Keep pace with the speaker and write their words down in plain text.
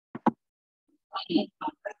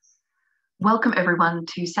Welcome everyone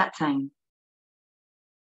to Satsang.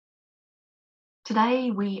 Today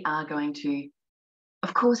we are going to,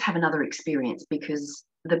 of course, have another experience because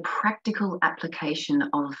the practical application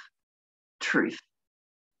of truth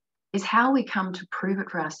is how we come to prove it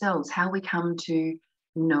for ourselves, how we come to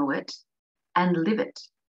know it and live it,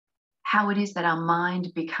 how it is that our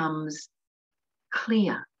mind becomes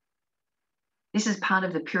clear. This is part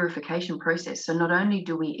of the purification process. So not only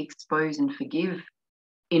do we expose and forgive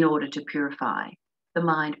in order to purify the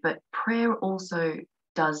mind, but prayer also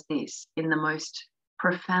does this in the most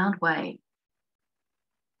profound way.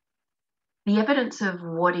 The evidence of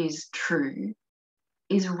what is true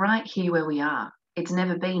is right here where we are. It's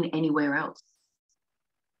never been anywhere else.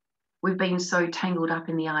 We've been so tangled up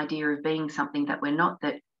in the idea of being something that we're not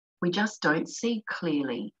that we just don't see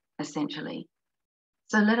clearly, essentially.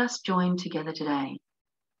 So let us join together today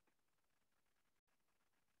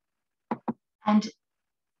and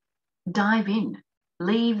dive in.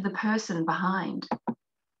 Leave the person behind.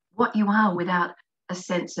 What you are without a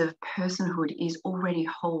sense of personhood is already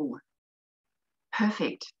whole,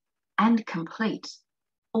 perfect and complete.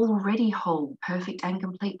 Already whole, perfect and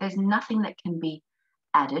complete. There's nothing that can be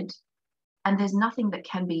added and there's nothing that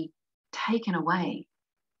can be taken away.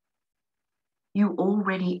 You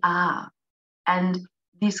already are. And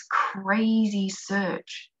this crazy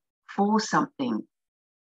search for something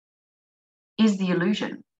is the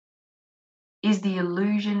illusion. Is the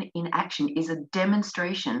illusion in action, is a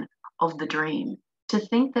demonstration of the dream. To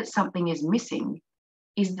think that something is missing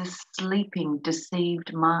is the sleeping,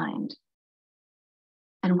 deceived mind.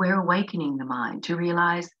 And we're awakening the mind to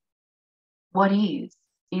realize what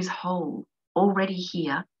is whole, already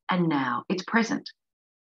here and now. It's present,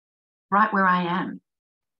 right where I am.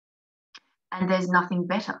 And there's nothing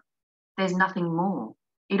better. There's nothing more.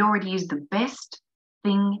 It already is the best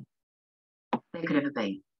thing there could ever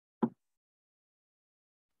be.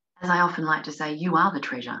 As I often like to say, you are the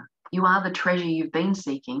treasure. You are the treasure you've been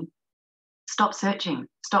seeking. Stop searching.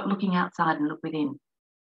 Stop looking outside and look within.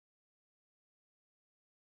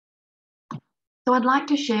 So I'd like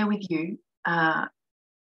to share with you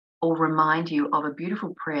or remind you of a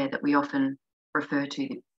beautiful prayer that we often refer to,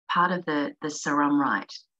 part of the Sarum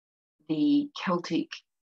rite, the Celtic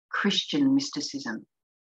Christian mysticism.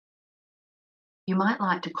 You might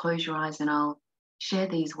like to close your eyes and I'll share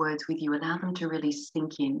these words with you. Allow them to really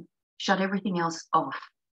sink in. Shut everything else off.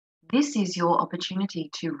 This is your opportunity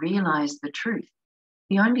to realize the truth.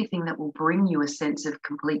 The only thing that will bring you a sense of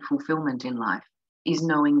complete fulfillment in life is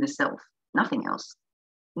knowing the self, nothing else.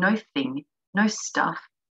 No thing, no stuff,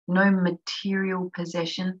 no material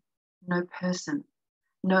possession, no person,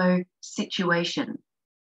 no situation,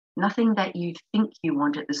 nothing that you think you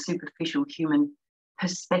want at the superficial human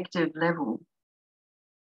perspective level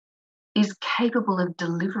is capable of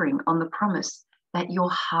delivering on the promise that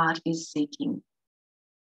your heart is seeking.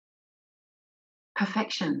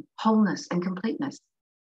 Perfection, wholeness, and completeness.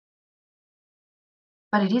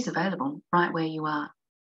 But it is available right where you are.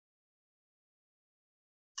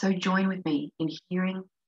 So join with me in hearing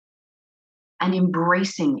and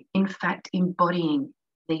embracing, in fact, embodying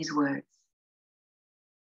these words.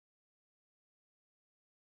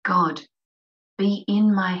 God, be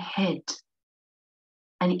in my head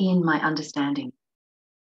and in my understanding.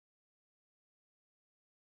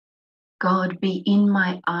 God, be in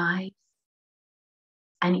my eyes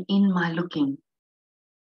and in my looking.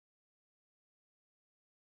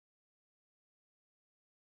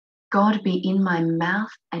 God, be in my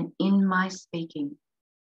mouth and in my speaking.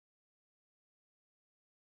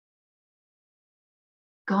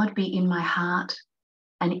 God, be in my heart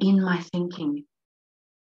and in my thinking.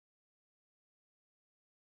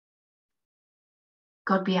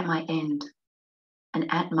 God, be at my end and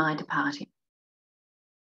at my departing.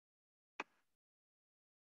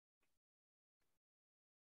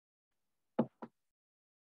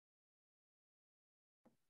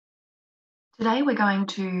 Today we're going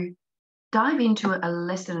to dive into a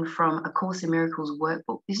lesson from A Course in Miracles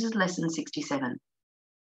workbook. This is lesson 67.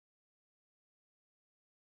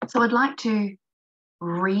 So I'd like to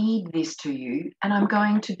read this to you, and I'm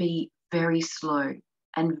going to be very slow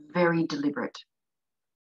and very deliberate.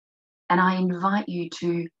 And I invite you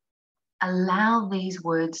to allow these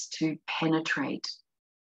words to penetrate.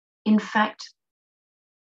 In fact,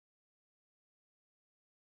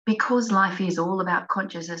 because life is all about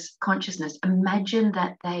consciousness, imagine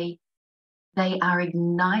that they are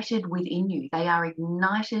ignited within you. They are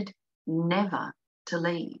ignited never to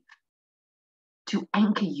leave, to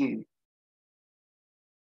anchor you.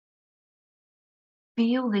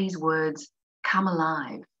 Feel these words come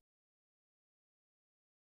alive.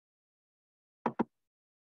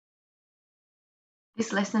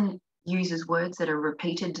 This lesson uses words that are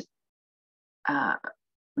repeated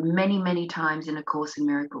many, many times in A Course in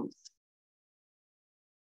Miracles.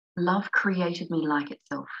 Love created me like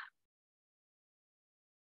itself.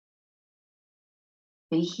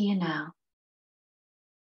 Be here now.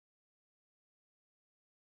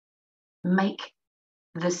 Make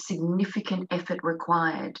the significant effort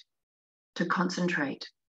required to concentrate.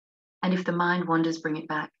 And if the mind wanders, bring it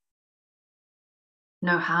back.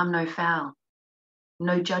 No harm, no foul.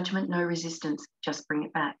 No judgment, no resistance. Just bring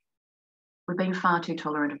it back. We've been far too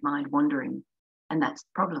tolerant of mind wandering, and that's the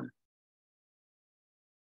problem.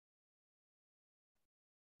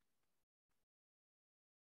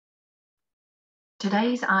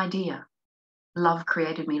 Today's idea, love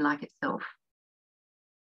created me like itself,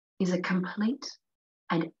 is a complete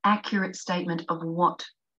and accurate statement of what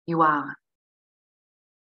you are.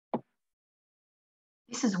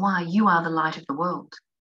 This is why you are the light of the world.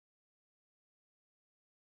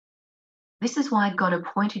 This is why God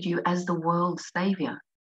appointed you as the world's savior.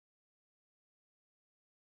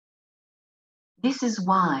 This is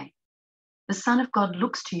why the Son of God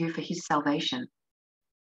looks to you for his salvation.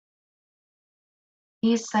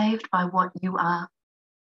 He is saved by what you are.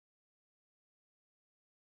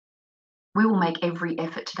 We will make every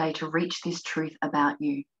effort today to reach this truth about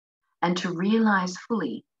you and to realize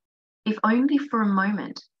fully, if only for a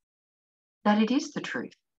moment, that it is the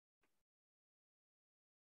truth.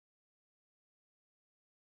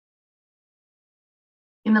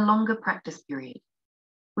 In the longer practice period,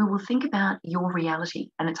 we will think about your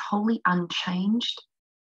reality and its wholly unchanged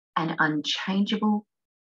and unchangeable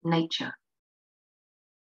nature.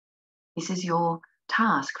 This is your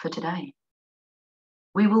task for today.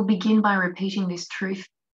 We will begin by repeating this truth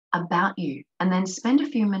about you and then spend a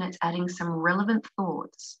few minutes adding some relevant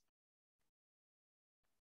thoughts.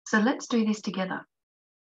 So let's do this together.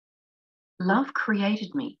 Love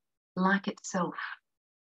created me like itself.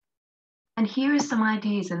 And here are some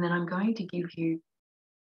ideas, and then I'm going to give you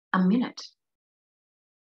a minute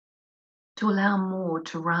to allow more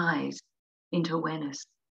to rise into awareness.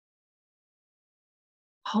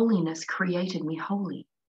 Holiness created me holy.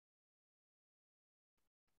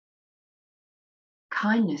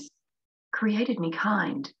 Kindness created me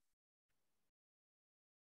kind.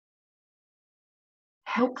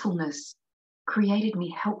 Helpfulness created me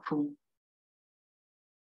helpful.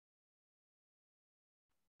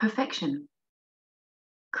 Perfection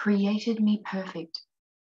created me perfect.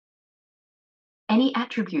 Any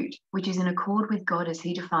attribute which is in accord with God as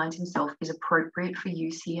he defines himself is appropriate for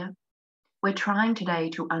use here. We're trying today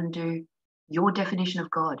to undo your definition of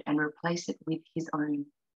God and replace it with his own.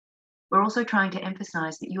 We're also trying to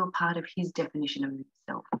emphasize that you are part of his definition of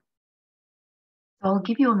himself. So I'll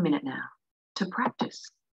give you a minute now to practice.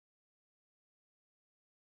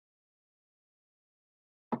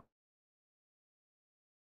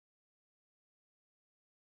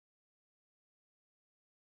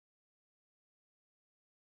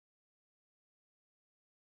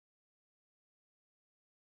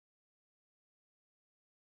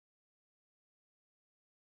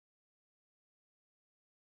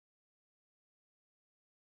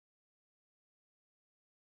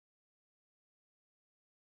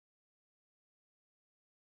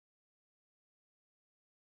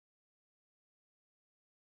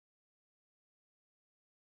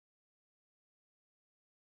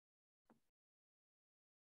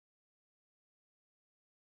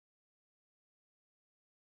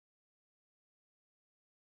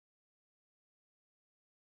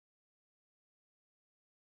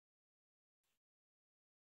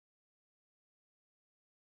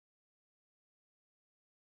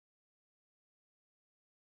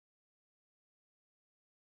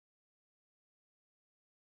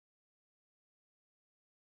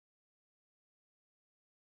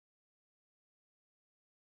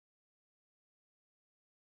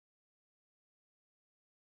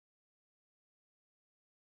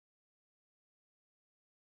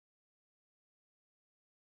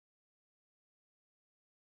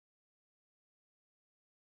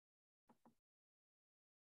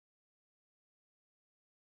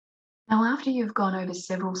 Now, after you've gone over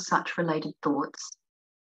several such related thoughts,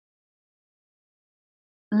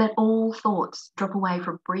 let all thoughts drop away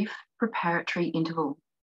for a brief preparatory interval.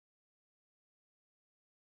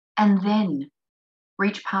 And then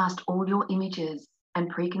reach past all your images and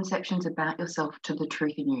preconceptions about yourself to the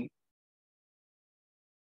truth in you.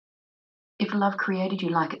 If love created you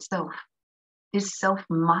like itself, this self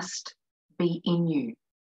must be in you.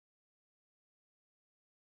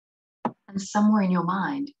 And somewhere in your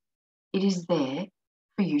mind, it is there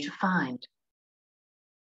for you to find.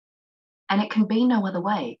 And it can be no other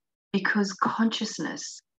way because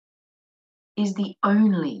consciousness is the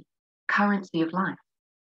only currency of life.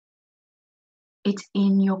 It's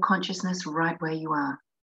in your consciousness right where you are.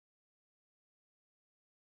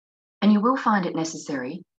 And you will find it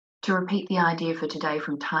necessary to repeat the idea for today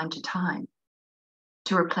from time to time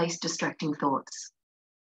to replace distracting thoughts.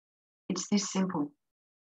 It's this simple.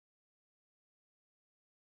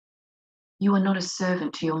 You are not a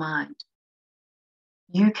servant to your mind.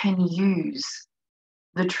 You can use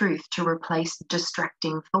the truth to replace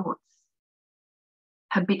distracting thoughts.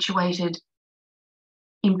 Habituated,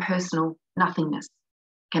 impersonal nothingness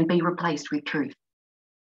can be replaced with truth.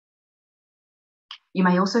 You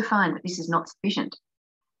may also find that this is not sufficient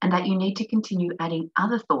and that you need to continue adding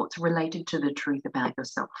other thoughts related to the truth about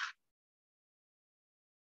yourself.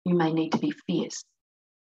 You may need to be fierce.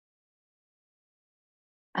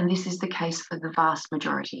 And this is the case for the vast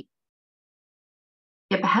majority.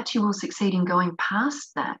 Yet perhaps you will succeed in going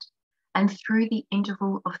past that and through the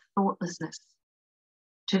interval of thoughtlessness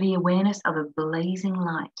to the awareness of a blazing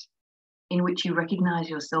light in which you recognize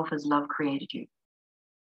yourself as love created you.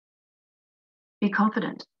 Be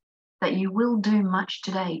confident that you will do much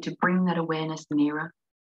today to bring that awareness nearer.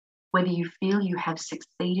 Whether you feel you have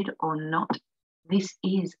succeeded or not, this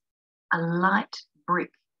is a light brick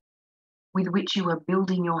with which you are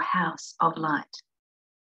building your house of light.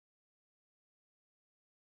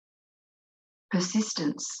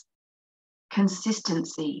 Persistence,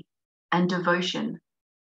 consistency, and devotion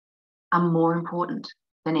are more important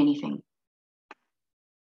than anything.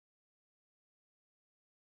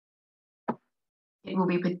 It will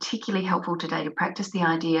be particularly helpful today to practice the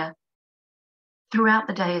idea throughout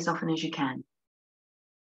the day as often as you can.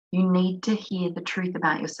 You need to hear the truth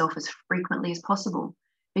about yourself as frequently as possible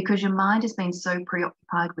because your mind has been so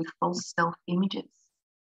preoccupied with false self-images.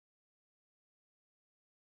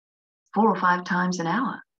 4 or 5 times an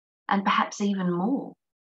hour, and perhaps even more.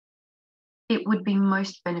 It would be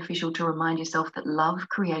most beneficial to remind yourself that love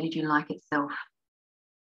created you like itself.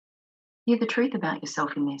 Hear the truth about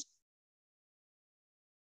yourself in this.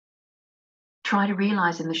 Try to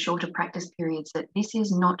realize in the shorter practice periods that this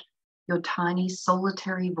is not your tiny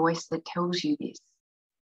solitary voice that tells you this.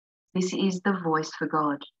 This is the voice for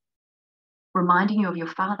God, reminding you of your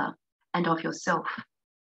Father and of yourself.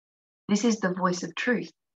 This is the voice of truth,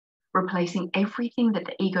 replacing everything that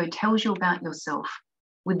the ego tells you about yourself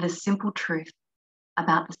with the simple truth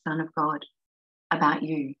about the Son of God, about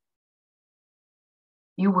you.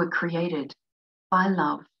 You were created by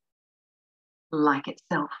love like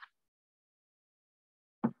itself.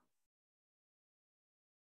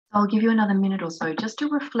 I'll give you another minute or so just to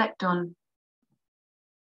reflect on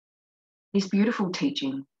this beautiful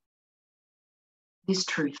teaching, this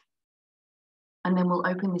truth, and then we'll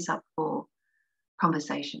open this up for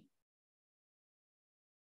conversation.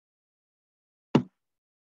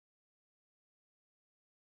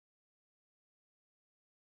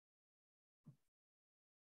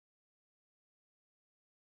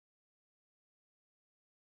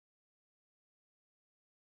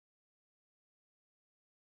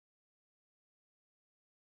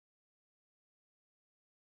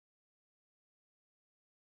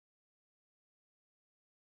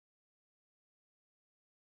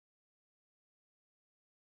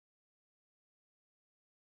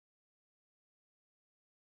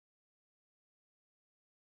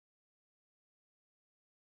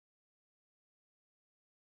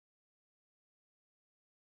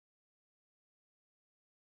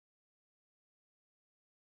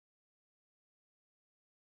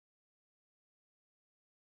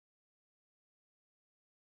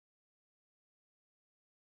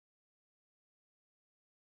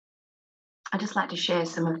 I'd just like to share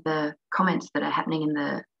some of the comments that are happening in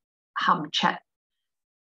the hub chat.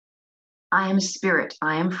 I am spirit,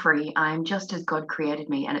 I am free, I am just as God created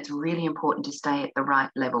me, and it's really important to stay at the right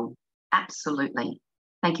level. Absolutely.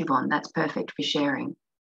 Thank you, Vaughn. That's perfect for sharing.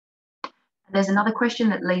 There's another question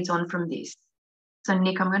that leads on from this. So,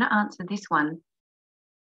 Nick, I'm going to answer this one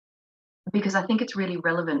because I think it's really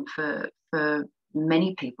relevant for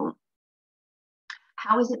many people.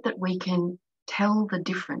 How is it that we can tell the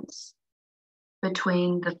difference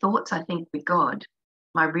between the thoughts I think with God,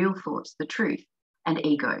 my real thoughts, the truth, and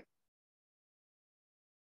ego?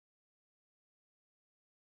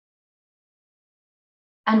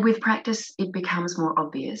 And with practice, it becomes more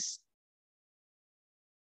obvious.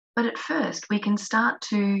 But at first, we can start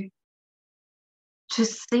to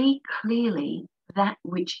see clearly that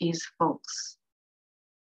which is false.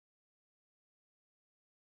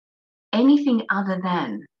 Anything other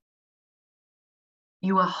than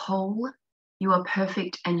you are whole, you are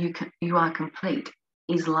perfect, and you are complete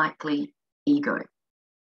is likely ego.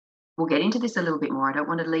 we'll get into this a little bit more. I don't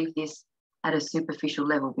want to leave this at a superficial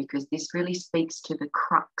level, because this really speaks to the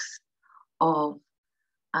crux of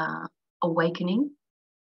awakening,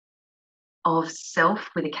 of self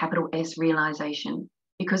with a capital S realization,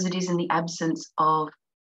 because it is in the absence of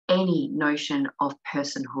any notion of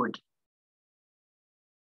personhood.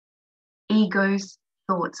 Ego's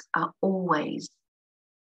thoughts are always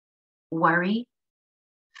worry,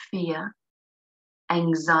 fear,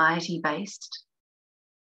 anxiety-based.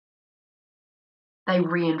 They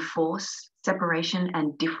reinforce separation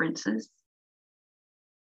and differences.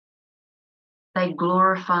 They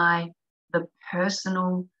glorify the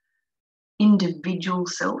personal, individual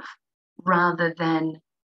self, rather than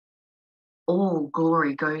all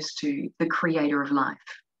glory goes to the creator of life.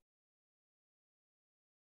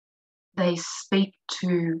 They speak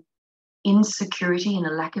to insecurity and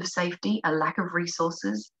a lack of safety, a lack of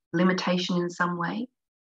resources, limitation in some way,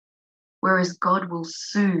 whereas God will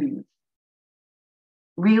soothe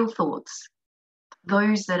real thoughts,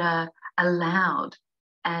 those that are allowed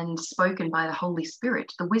and spoken by the Holy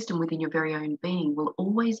Spirit. The wisdom within your very own being will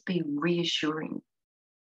always be reassuring,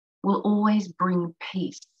 will always bring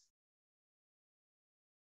peace.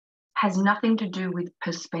 Has nothing to do with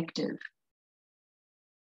perspective.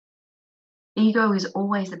 Ego is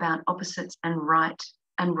always about opposites and right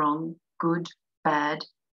and wrong, good, bad,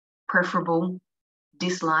 preferable,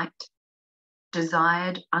 disliked,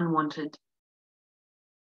 desired, unwanted.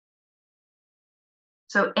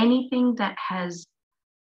 So anything that has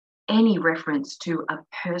any reference to a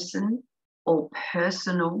person or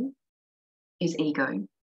personal is ego.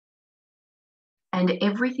 And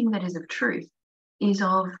everything that is of truth is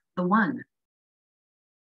of the one.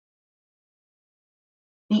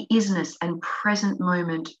 The isness and present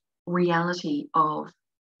moment reality of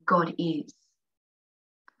God is.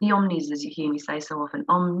 The omnis, as you hear me say so often,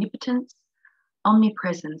 omnipotence,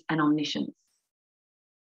 omnipresence, and omniscience.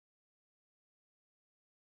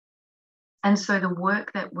 And so the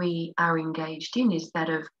work that we are engaged in is that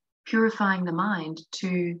of purifying the mind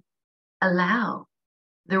to allow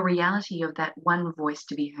the reality of that one voice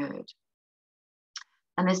to be heard.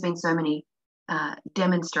 And there's been so many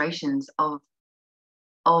demonstrations of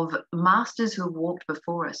masters who have walked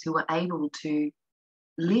before us, who were able to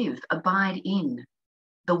live, abide in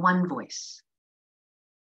the one voice.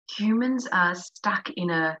 Humans are stuck in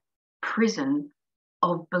a prison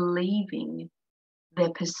of believing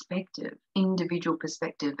their perspective, individual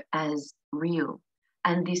perspective, as real.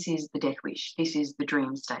 And this is the death wish. This is the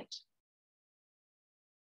dream state.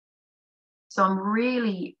 So I'm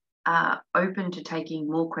really open to taking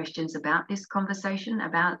more questions about this conversation,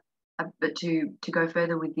 but to go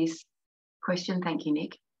further with this question. Thank you,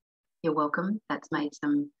 Nick. You're welcome. That's made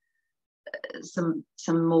some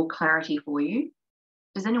more clarity for you.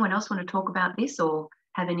 Does anyone else want to talk about this or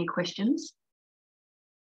have any questions?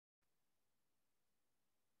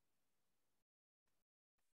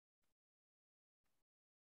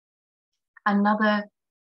 Another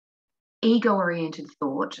ego-oriented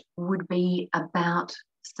thought would be about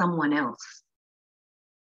someone else.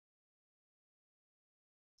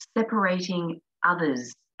 Separating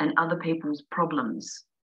others and other people's problems.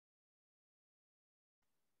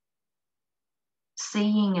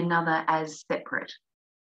 Seeing another as separate.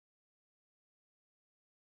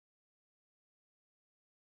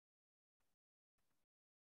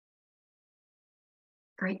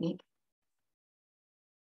 Great, Nick.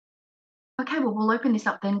 Okay, well, we'll open this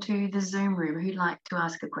up then to the Zoom room. Who'd like to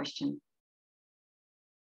ask a question?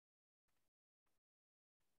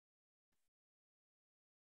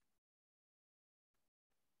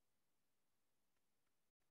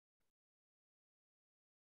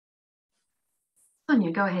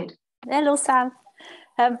 Sonia, go ahead. Hello, Sam.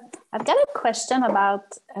 I've got a question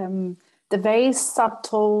about the very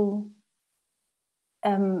subtle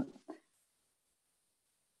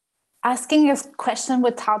asking a question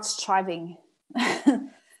without striving.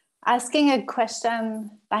 Asking a question,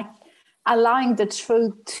 like allowing the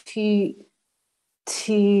truth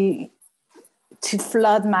to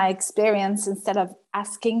flood my experience instead of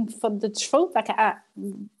asking for the truth. Like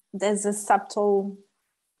there's a subtle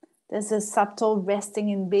resting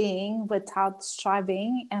in being without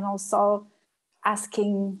striving, and also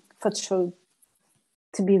asking for truth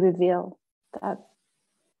to be revealed. That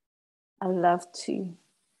I'd love to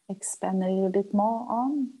expand a little bit more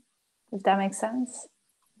on, if that makes sense.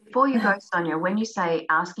 Before you go, Sonia, when you say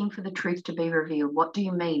asking for the truth to be revealed, what do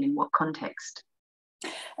you mean? In what context?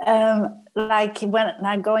 Like when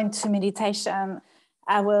I go into meditation,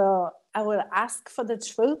 I will ask for the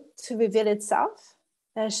truth to reveal itself,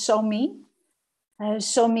 show me.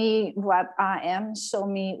 Show me what I am, show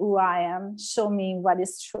me who I am, show me what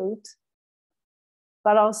is truth.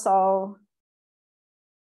 But also,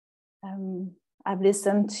 I've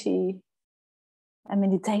listened to a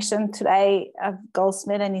meditation today of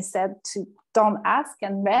Goldsmith, and he said to don't ask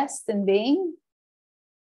and rest in being.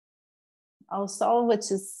 Also,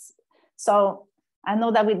 which is, so I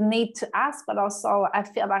know that we need to ask, but also I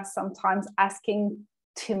feel like sometimes asking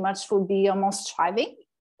too much will be almost striving,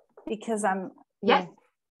 because I'm, yeah.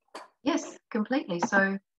 Yes, completely.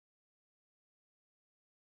 So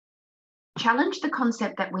challenge the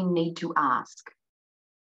concept that we need to ask.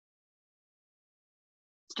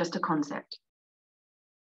 It's just a concept.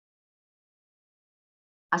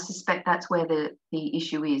 I suspect that's where the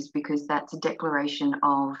issue is, because that's a declaration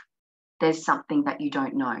of there's something that you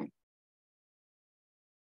don't know.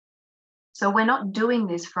 So we're not doing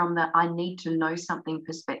this from the I need to know something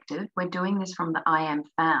perspective. We're doing this from the I am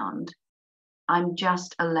found. I'm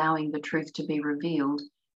just allowing the truth to be revealed,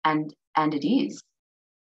 and it is.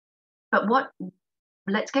 But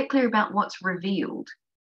let's get clear about what's revealed.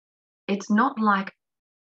 It's not like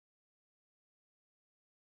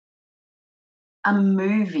a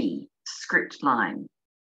movie script line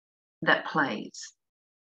that plays.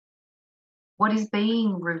 What is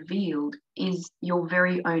being revealed is your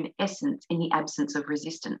very own essence in the absence of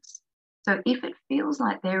resistance. So if it feels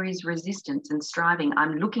like there is resistance and striving,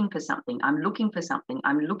 I'm looking for something, I'm looking for something,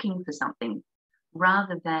 I'm looking for something,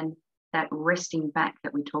 rather than that resting back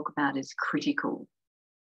that we talk about as critical,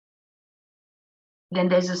 then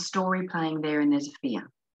there's a story playing there and there's a fear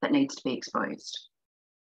that needs to be exposed.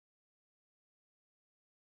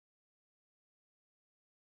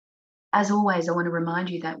 As always, I want to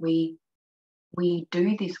remind you that we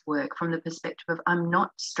do this work from the perspective of I'm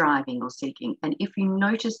not striving or seeking. And if you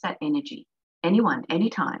notice that energy, anyone,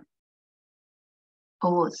 anytime,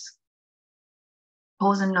 pause.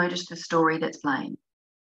 Pause and notice the story that's playing.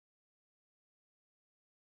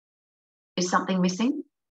 Is something missing?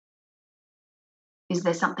 Is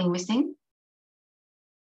there something missing?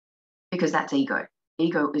 Because that's ego.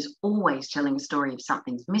 Ego is always telling a story of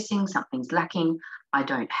something's missing, something's lacking, I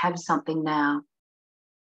don't have something now.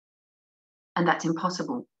 And that's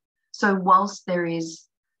impossible. So whilst there is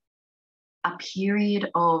a period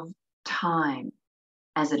of time,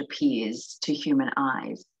 as it appears to human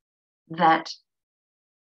eyes, that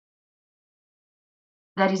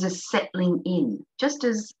is a settling in, just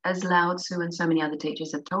as Lao Tzu and so many other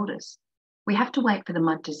teachers have told us. We have to wait for the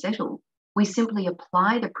mud to settle. We simply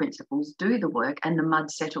apply the principles, do the work, and the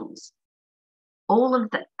mud settles. All of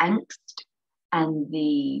the angst and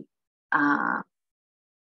the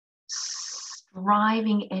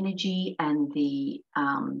striving energy and the,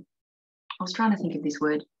 I was trying to think of this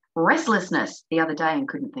word, restlessness the other day and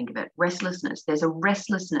couldn't think of it. Restlessness. There's a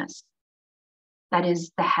restlessness. That is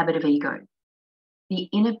the habit of ego. The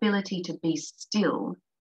inability to be still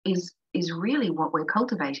is really what we're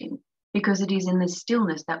cultivating, because it is in the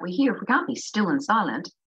stillness that we hear. If we can't be still and silent,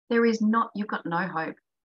 you've got no hope.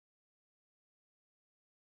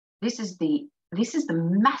 This is the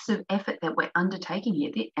massive effort that we're undertaking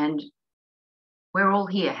here, and we're all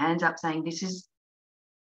here, hands up, saying this is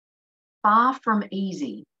far from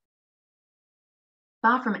easy.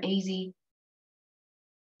 Far from easy.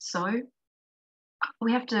 So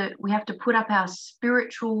we have to put up our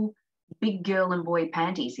spiritual big girl and boy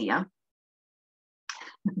panties here.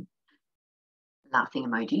 Laughing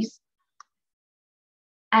emojis.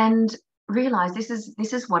 And realize this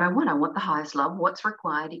is what I want. I want the highest love. What's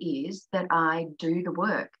required is that I do the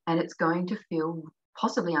work, and it's going to feel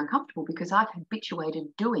possibly uncomfortable because I've habituated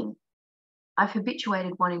doing. I've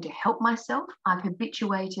habituated wanting to help myself. I've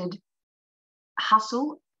habituated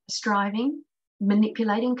hustle, striving,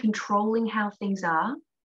 manipulating, controlling how things are,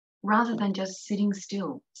 rather than just sitting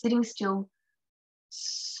still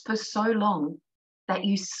for so long that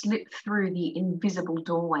you slip through the invisible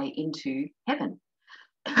doorway into heaven.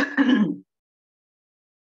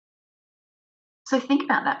 So think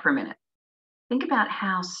about that for a minute. Think about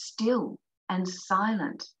how still and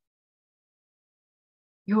silent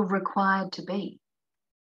you're required to be.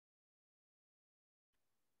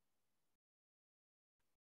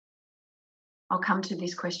 I'll come to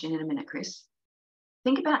this question in a minute, Chris.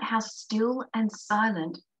 Think about how still and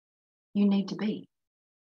silent you need to be.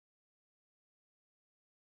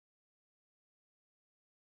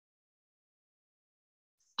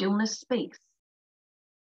 Stillness speaks.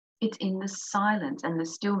 It's in the silence and the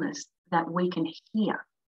stillness that we can hear.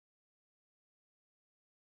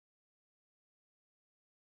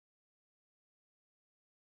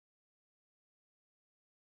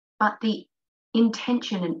 But the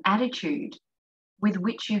intention and attitude with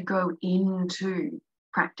which you go into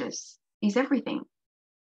practice is everything.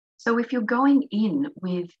 So if you're going in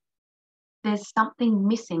with, there's something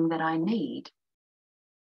missing that I need,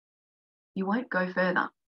 you won't go further.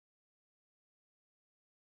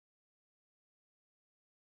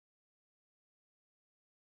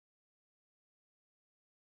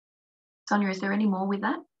 Sonia, is there any more with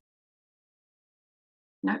that?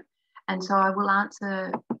 No? And so I will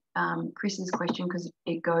answer Chris's question because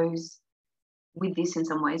it goes with this in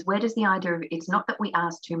some ways. Where does the idea of, it's not that we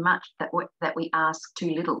ask too much, that we ask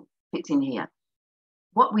too little fits in here.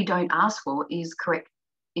 What we don't ask for is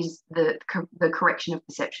the correction of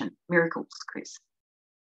perception. Miracles, Chris.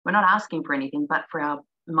 We're not asking for anything but for our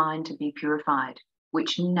mind to be purified,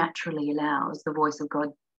 which naturally allows the voice of God,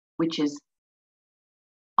 which is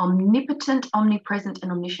omnipotent, omnipresent,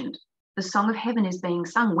 and omniscient. The song of heaven is being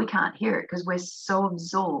sung. We can't hear it because we're so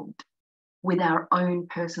absorbed with our own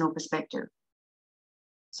personal perspective.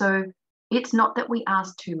 So it's not that we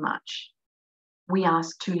ask too much. We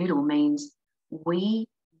ask too little means we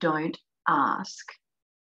don't ask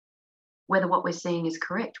whether what we're seeing is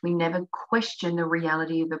correct. We never question the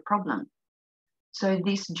reality of the problem. So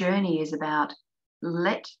this journey is about,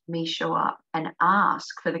 let me show up and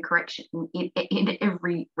ask for the correction in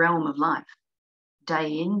every realm of life,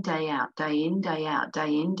 day in, day out, day in, day out, day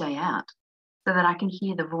in, day out, so that I can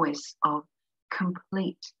hear the voice of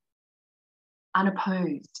complete,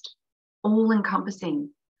 unopposed, all-encompassing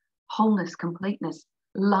wholeness, completeness,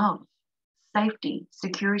 love, safety,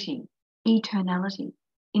 security, eternality,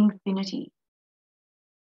 infinity,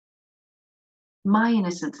 my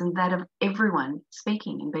innocence and that of everyone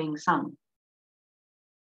speaking and being sung.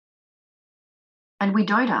 And we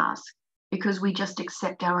don't ask because we just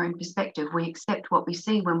accept our own perspective. We accept what we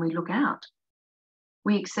see when we look out.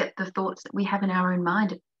 We accept the thoughts that we have in our own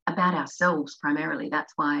mind about ourselves primarily.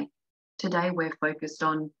 That's why today we're focused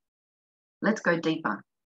on, let's go deeper,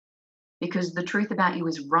 because the truth about you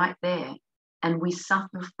is right there. And we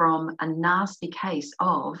suffer from a nasty case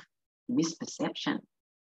of misperception.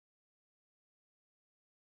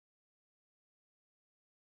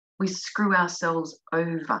 We screw ourselves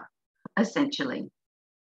over, essentially,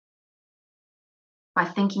 by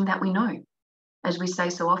thinking that we know. As we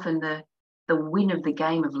say so often, the win of the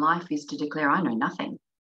game of life is to declare, I know nothing.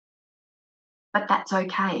 But that's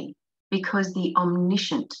okay, because the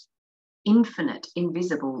omniscient, infinite,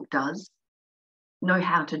 invisible does know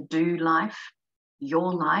how to do life,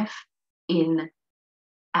 your life, in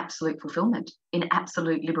absolute fulfillment, in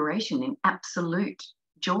absolute liberation, in absolute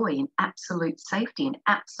joy, in absolute safety, in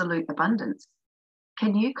absolute abundance.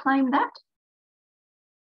 Can you claim that?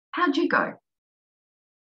 How'd you go?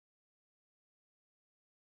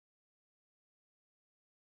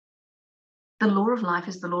 The law of life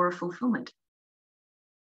is the law of fulfillment.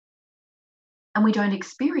 And we don't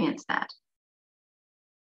experience that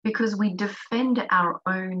because we defend our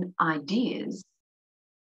own ideas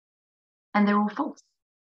and they're all false.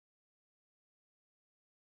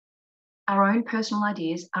 Our own personal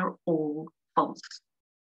ideas are all false.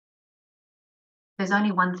 There's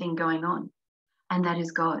only one thing going on, and that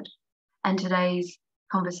is God. And today's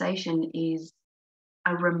conversation is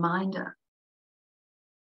a reminder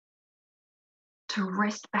to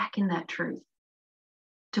rest back in that truth,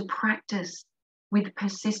 to practice with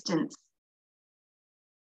persistence,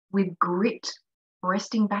 with grit,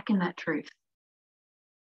 resting back in that truth.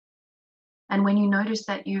 And when you notice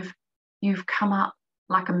that you've come up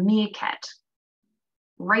like a meerkat,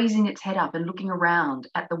 raising its head up and looking around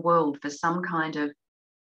at the world for some kind of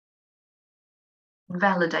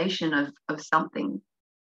validation of something,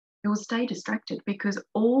 you'll stay distracted, because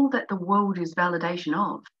all that the world is validation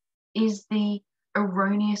of is the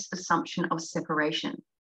erroneous assumption of separation.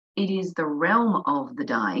 It is the realm of the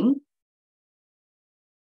dying.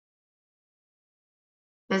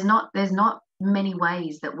 There's not many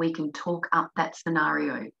ways that we can talk up that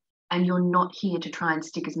scenario, and you're not here to try and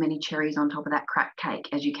stick as many cherries on top of that crack cake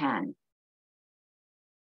as you can.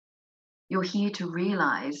 You're here to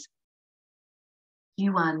realize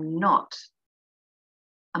you are not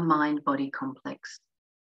a mind-body complex.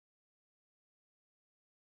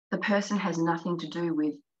 The person has nothing to do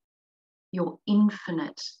with your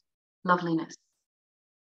infinite loveliness,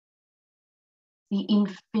 the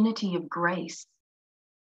infinity of grace,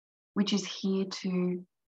 which is here to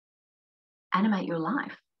animate your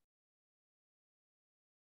life.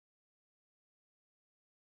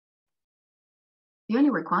 The only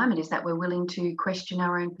requirement is that we're willing to question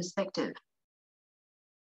our own perspective.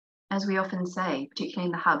 As we often say, particularly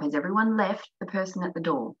in the hub, has everyone left the person at the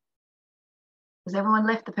door? Has everyone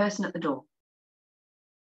left the person at the door?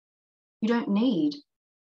 You don't need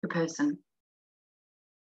the person.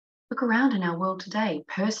 Look around in our world today.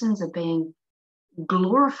 Persons are being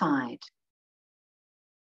glorified.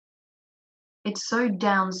 It's so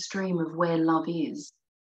downstream of where love is.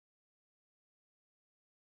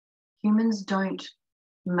 Humans don't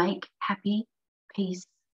make happy, peace,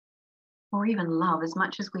 or even love as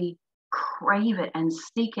much as we crave it and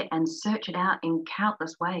seek it and search it out in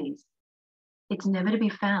countless ways. It's never to be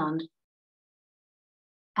found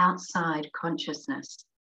outside consciousness.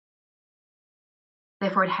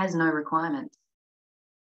 Therefore, it has no requirements.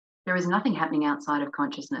 There is nothing happening outside of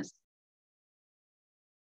consciousness.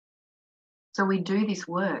 So we do this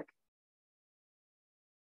work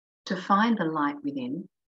to find the light within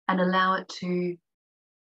and allow it to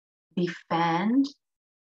be fanned,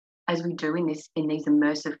 as we do in these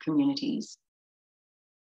immersive communities,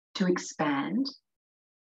 to expand.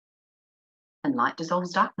 And light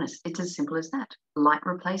dissolves darkness. It's as simple as that. Light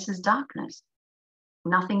replaces darkness.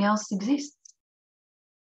 Nothing else exists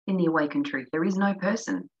in the awakened truth. There is no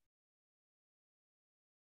person.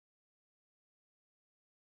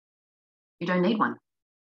 You don't need one.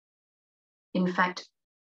 In fact,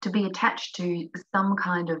 to be attached to some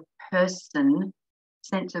kind of person,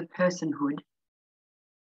 sense of personhood,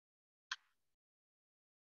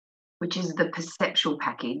 which is the perceptual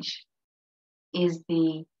package, is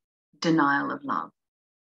the denial of love.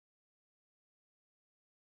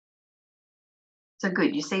 So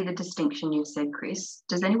good, you see the distinction you've said, Chris.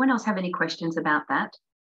 Does anyone else have any questions about that?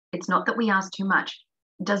 It's not that we ask too much.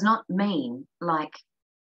 It does not mean, like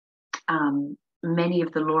many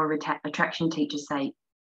of the law of attraction teachers say,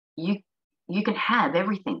 you can have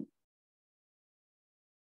everything.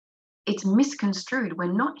 It's misconstrued.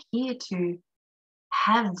 We're not here to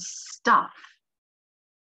have stuff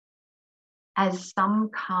as some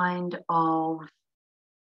kind of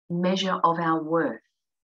measure of our worth.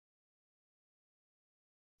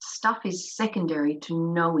 Stuff is secondary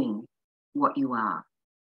to knowing what you are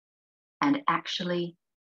and actually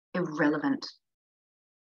irrelevant.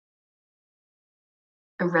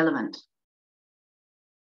 Irrelevant.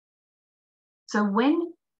 So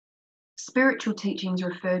when spiritual teachings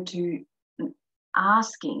refer to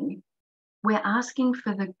asking, we're asking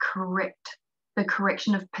for the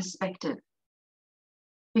correction of perspective,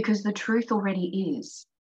 because the truth already is.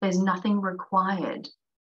 There's nothing required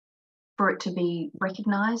for it to be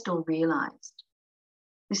recognized or realized.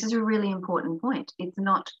 This is a really important point. It's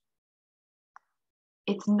not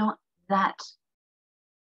that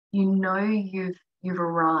you know you've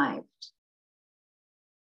arrived.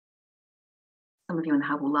 Some of you in the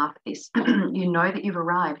hub will laugh at this. You know that you've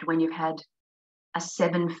arrived when you've had a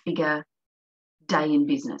 7-figure day in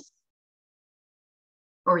business,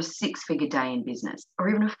 or a 6-figure day in business, or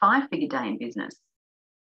even a 5-figure day in business.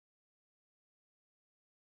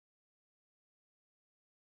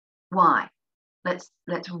 Why? Let's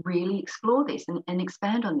really explore this and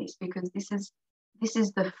expand on this, because this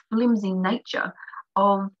is the flimsy nature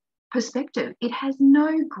of perspective. It has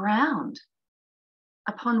no ground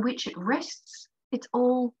upon which it rests. It's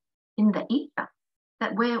all in the ether.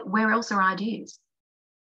 That where else are ideas?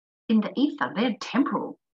 In the ether, they're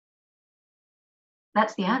temporal.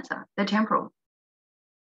 That's the answer. They're temporal.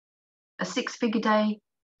 A 6-figure day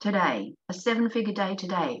today, a 7-figure day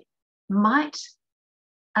today might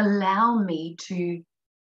allow me to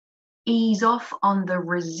ease off on the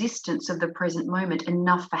resistance of the present moment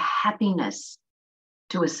enough for happiness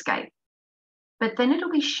to escape. But then it'll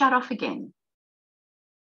be shut off again,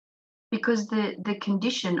 because the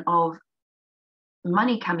condition of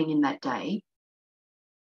money coming in that day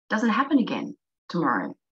doesn't happen again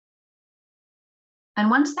tomorrow. And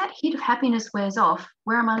once that hit of happiness wears off,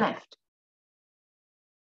 where am I left?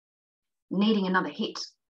 Needing another hit.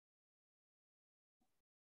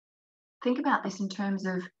 Think about this in terms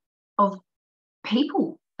of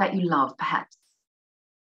people that you love, perhaps.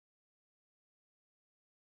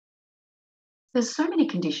 There's so many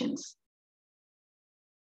conditions.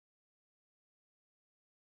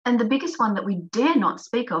 And the biggest one that we dare not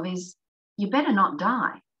speak of is, you better not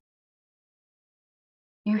die.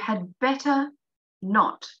 You had better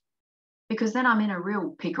not, because then I'm in a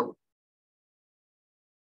real pickle.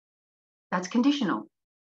 That's conditional.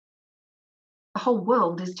 The whole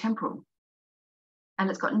world is temporal, and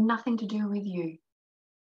it's got nothing to do with you.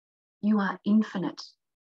 You are infinite,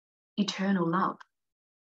 eternal love.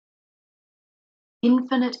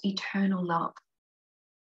 Infinite, eternal love.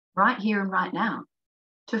 Right here and right now.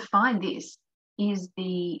 To find this is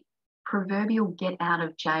the proverbial get out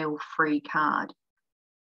of jail free card.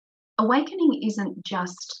 Awakening isn't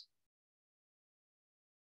just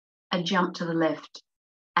a jump to the left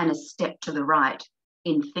and a step to the right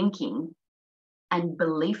in thinking and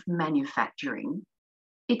belief manufacturing.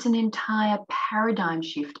 It's an entire paradigm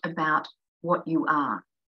shift about what you are.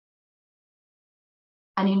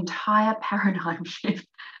 An entire paradigm shift.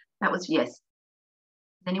 That was, yes. Is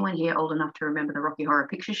anyone here old enough to remember the Rocky Horror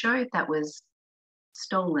Picture Show? That was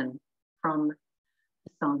stolen from the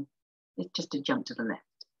song. It's just a jump to the left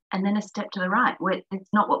and then a step to the right.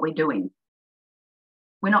 It's not what we're doing.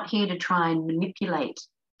 We're not here to try and manipulate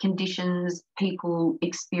conditions, people,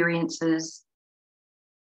 experiences,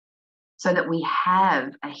 so that we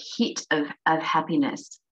have a hit of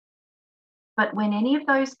happiness. But when any of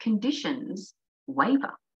those conditions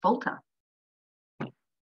waver, falter,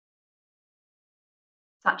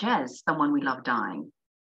 such as someone we love dying,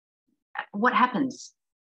 what happens?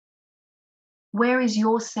 Where is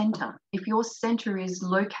your center? If your center is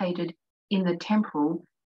located in the temporal,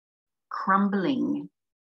 crumbling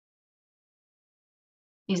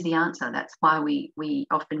is the answer. That's why we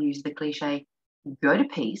often use the cliche, go to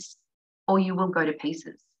peace or you will go to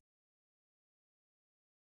pieces.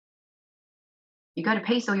 You go to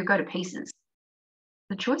peace or you go to pieces.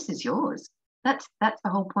 The choice is yours. That's the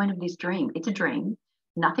whole point of this dream. It's a dream.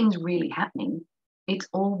 Nothing's really happening. It's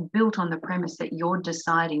all built on the premise that you're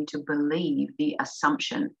deciding to believe the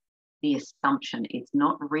assumption. The assumption. It's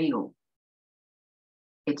not real.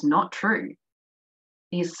 It's not true.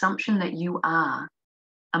 The assumption that you are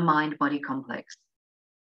a mind-body complex.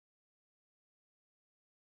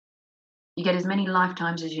 You get as many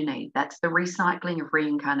lifetimes as you need. That's the recycling of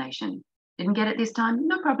reincarnation. Didn't get it this time?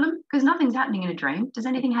 No problem, because nothing's happening in a dream. Does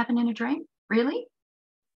anything happen in a dream? Really?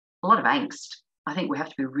 A lot of angst. I think we have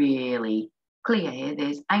to be really clear here.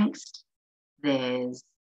 There's angst. There's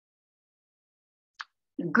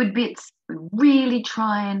good bits. We really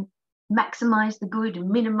try and maximize the good and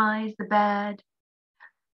minimize the bad.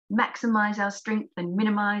 Maximize our strength and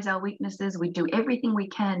minimize our weaknesses. We do everything we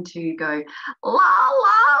can to go, la, la,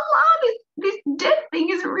 la, this death thing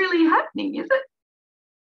isn't really happening, is it?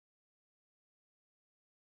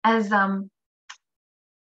 As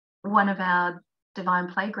one of our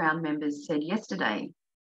Divine Playground members said yesterday,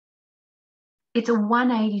 it's a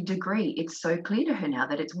 180 degree. It's so clear to her now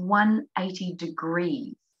that it's 180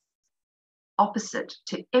 degrees opposite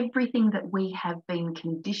to everything that we have been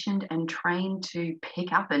conditioned and trained to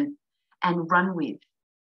pick up and run with,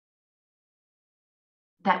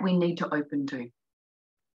 that we need to open to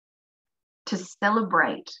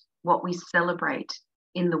celebrate what we celebrate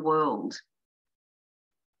in the world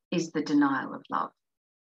is the denial of love.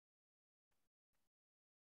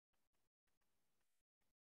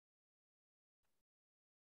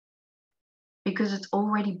 Because it's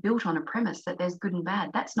already built on a premise that there's good and bad.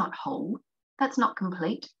 That's not whole. That's not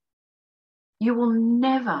complete. You will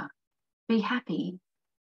never be happy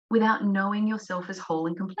without knowing yourself as whole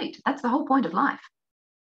and complete. That's the whole point of life.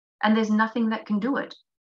 And there's nothing that can do it.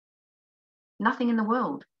 Nothing in the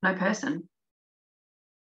world, no person.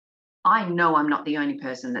 I know I'm not the only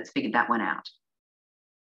person that's figured that one out.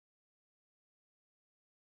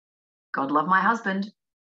 God love my husband.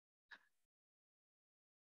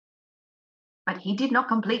 But he did not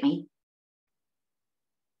complete me.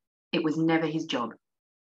 It was never his job.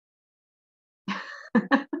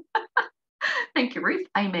 Thank you, Ruth.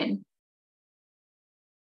 Amen.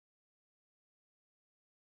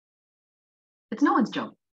 It's no one's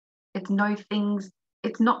job. It's no things.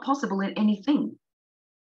 It's not possible in anything.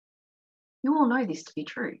 You all know this to be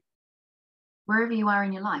true. Wherever you are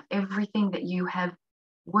in your life, everything that you have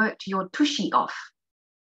worked your tushy off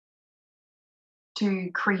to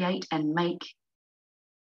create and make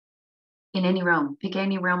in any realm, pick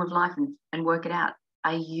any realm of life and work it out.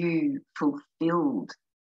 Are you fulfilled?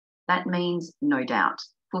 That means no doubt.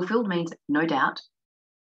 Fulfilled means no doubt.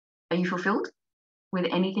 Are you fulfilled with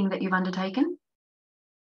anything that you've undertaken?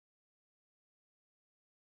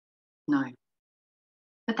 No.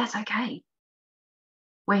 But that's okay.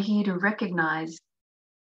 We're here to recognize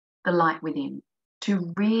the light within,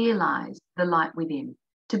 to realize the light within,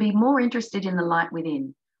 to be more interested in the light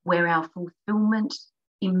within, where our fulfillment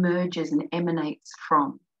emerges and emanates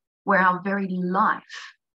from, where our very life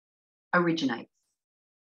originates.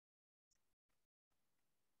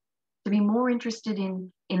 To be more interested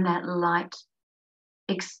in that light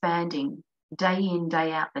expanding day in,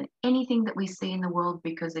 day out than anything that we see in the world,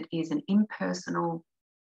 because it is an impersonal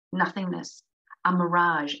nothingness, a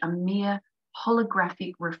mirage, a mere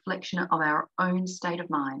holographic reflection of our own state of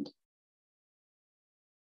mind.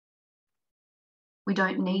 We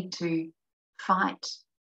don't need to fight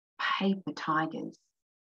paper tigers.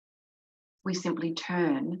 We simply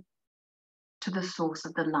turn to the source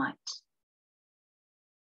of the light.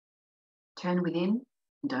 Turn within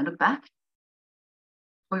and don't look back,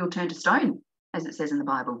 or you'll turn to stone, as it says in the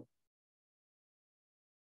Bible.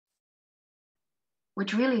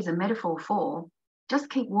 which really is a metaphor for just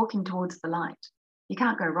keep walking towards the light. You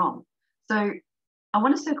can't go wrong. So I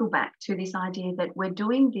want to circle back to this idea that we're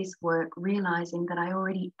doing this work realizing that I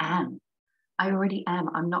already am. I already am.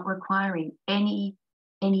 I'm not requiring any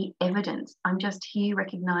evidence. I'm just here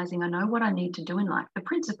recognizing I know what I need to do in life, the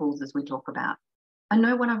principles as we talk about. I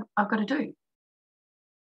know what I've got to do.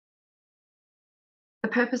 The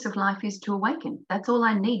purpose of life is to awaken. That's all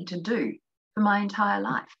I need to do for my entire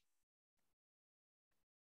life.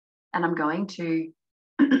 And I'm going to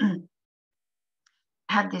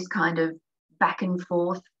have this kind of back and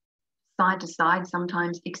forth, side to side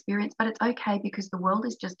sometimes experience, but it's okay because the world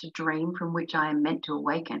is just a dream from which I am meant to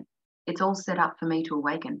awaken. It's all set up for me to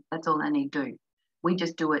awaken. That's all I need to do. We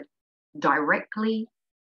just do it directly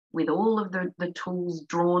with all of the tools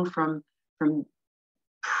drawn from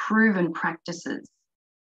proven practices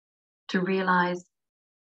to realize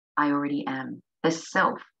I already am. The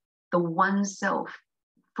self, the one self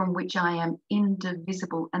from which I am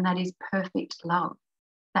indivisible, and that is perfect love.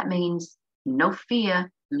 That means no fear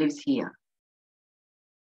lives here.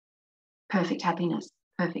 Perfect happiness,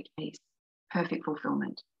 perfect peace, perfect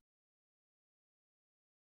fulfillment.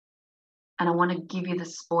 And I want to give you the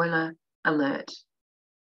spoiler alert.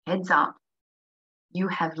 Heads up, you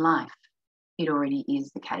have life. It already is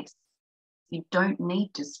the case. You don't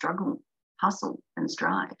need to struggle, hustle, and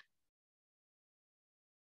strive.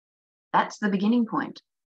 That's the beginning point.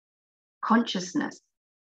 Consciousness.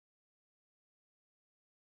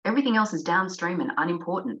 Everything else is downstream and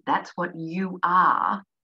unimportant. That's what you are.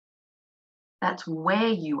 That's where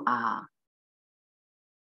you are.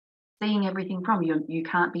 Seeing everything from you. You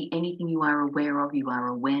can't be anything you are aware of. You are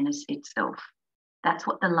awareness itself. That's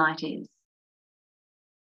what the light is.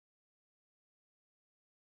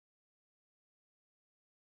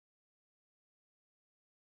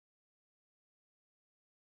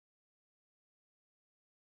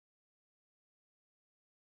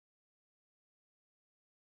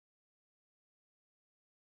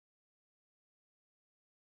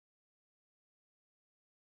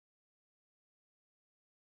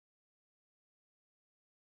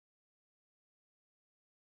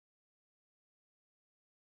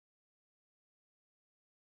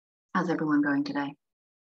 How's everyone going today?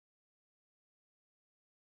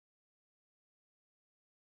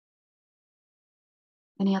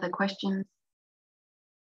 Any other questions?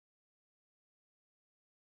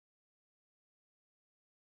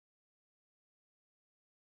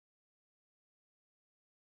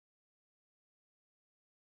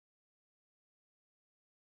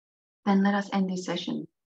 Then let us end this session.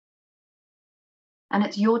 And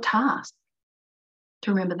it's your task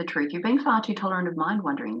to remember the truth. You've been far too tolerant of mind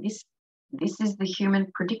wandering. This is the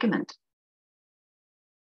human predicament.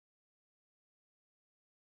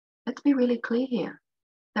 Let's be really clear here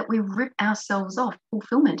that we rip ourselves off.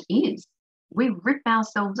 Fulfillment is. We rip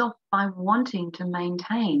ourselves off by wanting to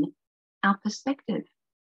maintain our perspective.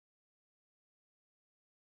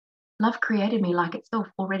 Love created me like itself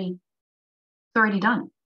already. It's already done.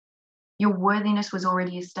 Your worthiness was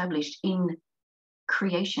already established in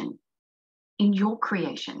creation, in your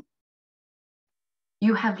creation.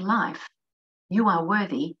 You have life. You are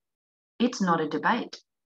worthy. It's not a debate.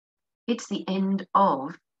 It's the end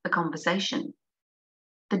of the conversation.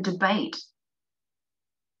 The debate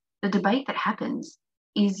that happens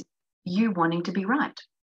is you wanting to be right.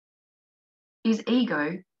 Is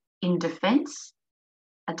ego in defense,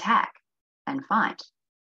 attack, and fight?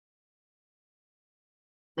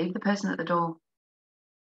 Leave the person at the door.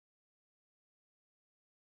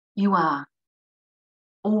 You are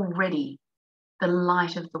already the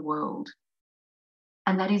light of the world.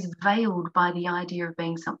 And that is veiled by the idea of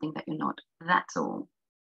being something that you're not. That's all.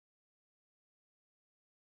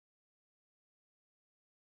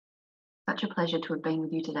 Such a pleasure to have been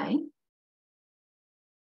with you today.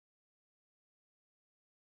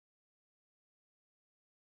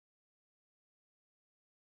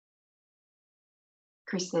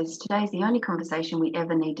 Chris says, today's the only conversation we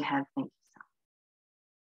ever need to have. Thank you, sir.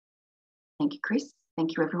 Thank you, Chris.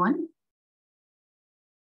 Thank you, everyone.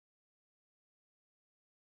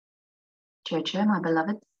 Churcher, my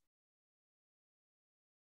beloveds.